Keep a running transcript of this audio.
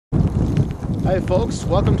Hi folks,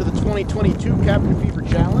 welcome to the 2022 Cabin Fever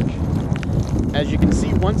Challenge. As you can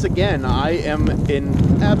see, once again, I am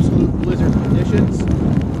in absolute blizzard conditions.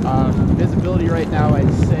 Visibility right now, I'd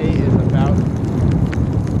say, is about,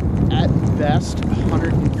 at best,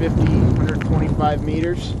 150, 125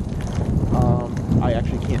 meters. I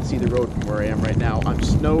actually can't see the road from where I am right now. I'm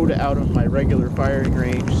snowed out of my regular firing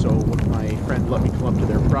range, so my friend let me come up to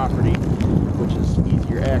their property, which is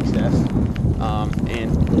easier access.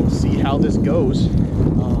 And we'll see how this goes.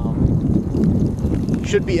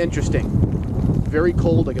 Should be interesting. Very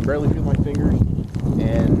cold, I can barely feel my fingers,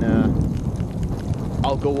 and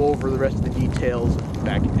I'll go over the rest of the details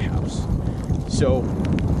back at the house. So,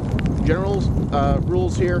 general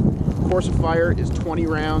rules here: course of fire is 20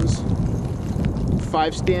 rounds,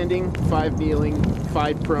 5 standing, 5 kneeling,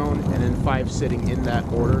 5 prone, and then 5 sitting, in that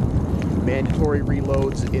order. Mandatory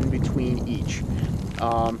reloads in between each.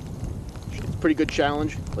 Pretty good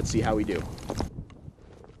challenge. Let's see how we do.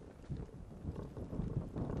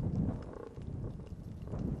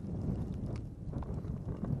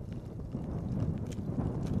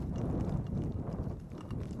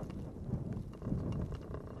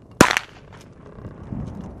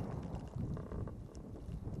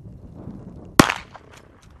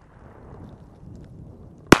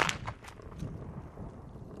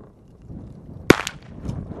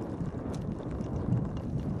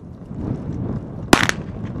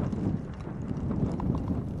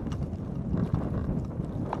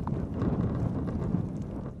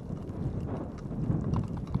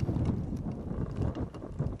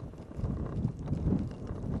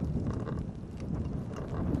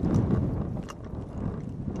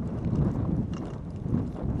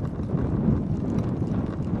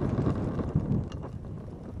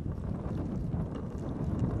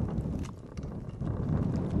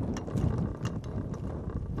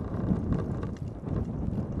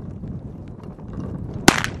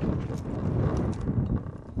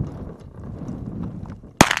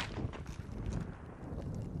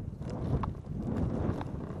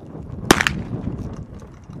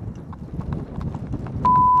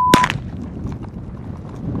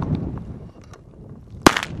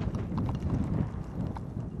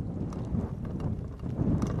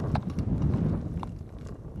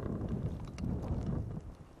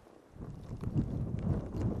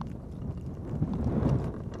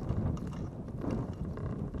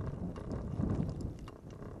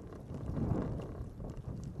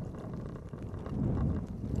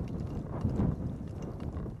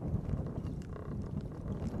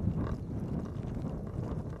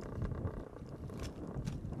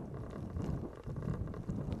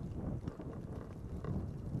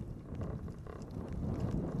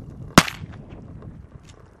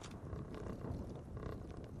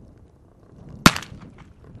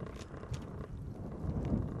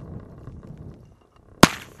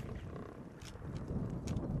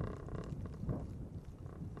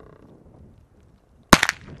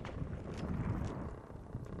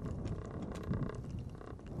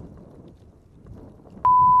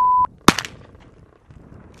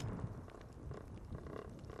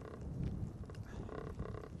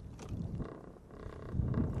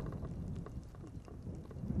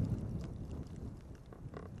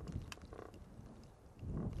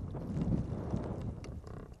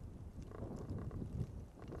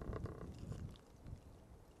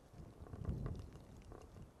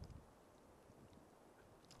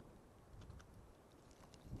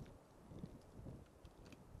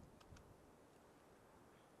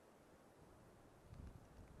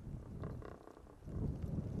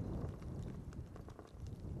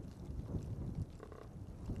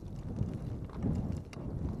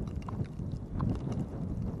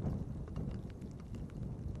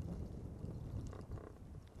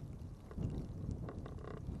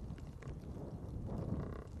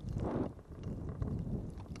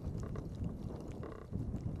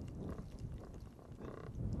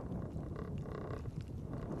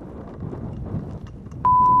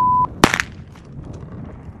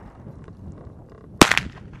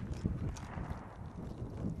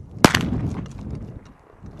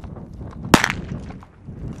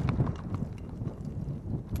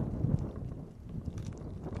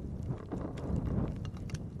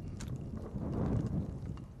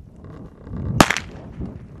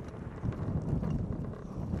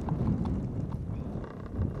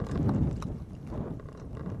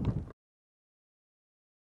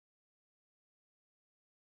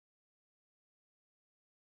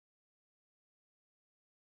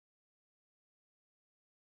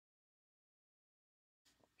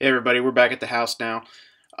 Hey everybody, we're back at the house now.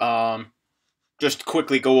 Just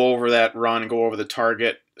quickly go over that run and go over the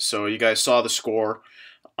target. So you guys saw the score.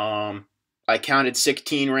 I I counted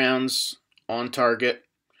 16 rounds on target.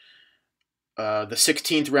 The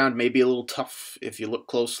 16th round may be a little tough. If you look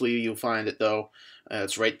closely, you'll find it though.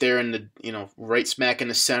 It's right there in the, right smack in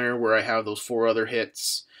the center where I have those 4 other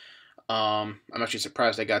hits. I'm actually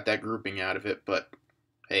surprised I got that grouping out of it, but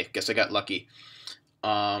hey, guess I got lucky.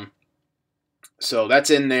 So that's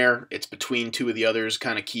in there. It's between 2 of the others,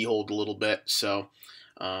 kind of keyholed a little bit. So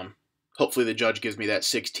hopefully the judge gives me that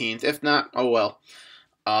 16th. If not, oh well.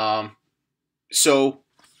 So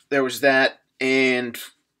there was that, and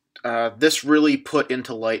this really put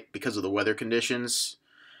into light because of the weather conditions.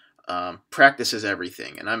 Practice is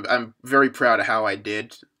everything, and I'm very proud of how I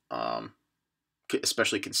did,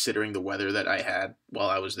 especially considering the weather that I had while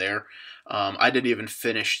I was there. I didn't even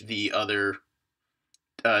finish the other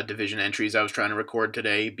division entries I was trying to record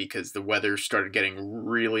today because the weather started getting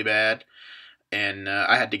really bad, and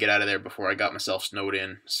I had to get out of there before I got myself snowed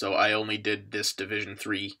in. So I only did this Division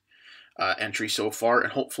 3 entry so far,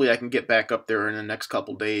 and hopefully I can get back up there in the next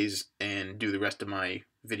couple days and do the rest of my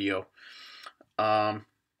video.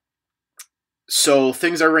 So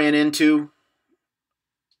things I ran into: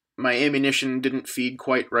 my ammunition didn't feed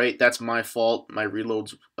quite right. That's my fault. My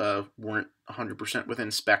reloads weren't 100%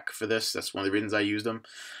 within spec for this. That's one of the reasons I used them.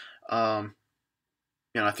 I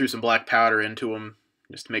threw some black powder into them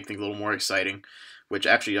just to make things a little more exciting, which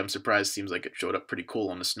actually I'm surprised seems like it showed up pretty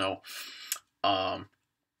cool on the snow.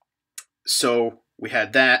 So we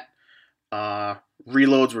had that.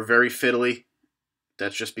 Reloads were very fiddly.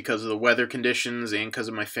 That's just because of the weather conditions and because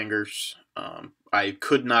of my fingers. I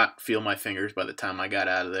could not feel my fingers by the time I got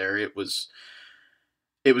out of there. It was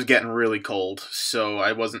getting really cold, so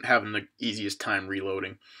I wasn't having the easiest time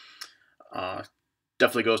reloading.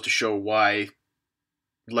 Definitely goes to show why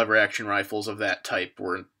lever action rifles of that type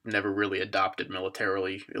were never really adopted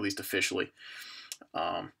militarily, at least officially.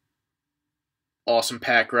 Awesome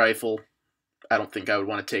pack rifle. I don't think I would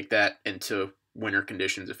want to take that into winter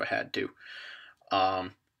conditions if I had to.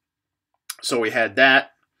 So we had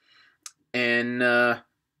that, and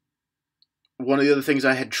one of the other things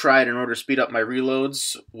I had tried in order to speed up my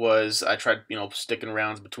reloads was I tried, sticking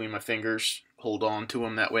rounds between my fingers, hold on to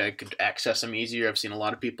them, that way I could access them easier. I've seen a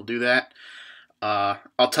lot of people do that.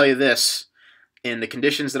 I'll tell you this, in the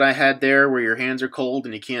conditions that I had there where your hands are cold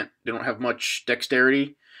and you don't have much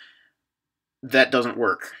dexterity, that doesn't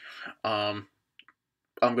work. I'm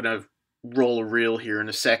going to roll a reel here in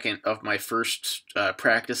a second of my first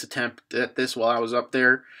practice attempt at this while I was up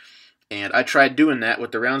there. And I tried doing that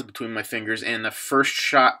with the rounds between my fingers, and the first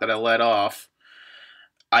shot that I let off,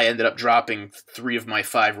 I ended up dropping 3 of my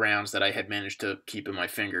 5 rounds that I had managed to keep in my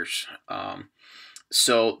fingers.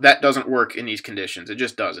 So that doesn't work in these conditions. It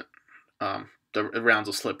just doesn't. The rounds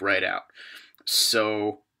will slip right out.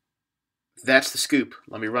 So that's the scoop.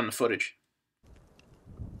 Let me run the footage.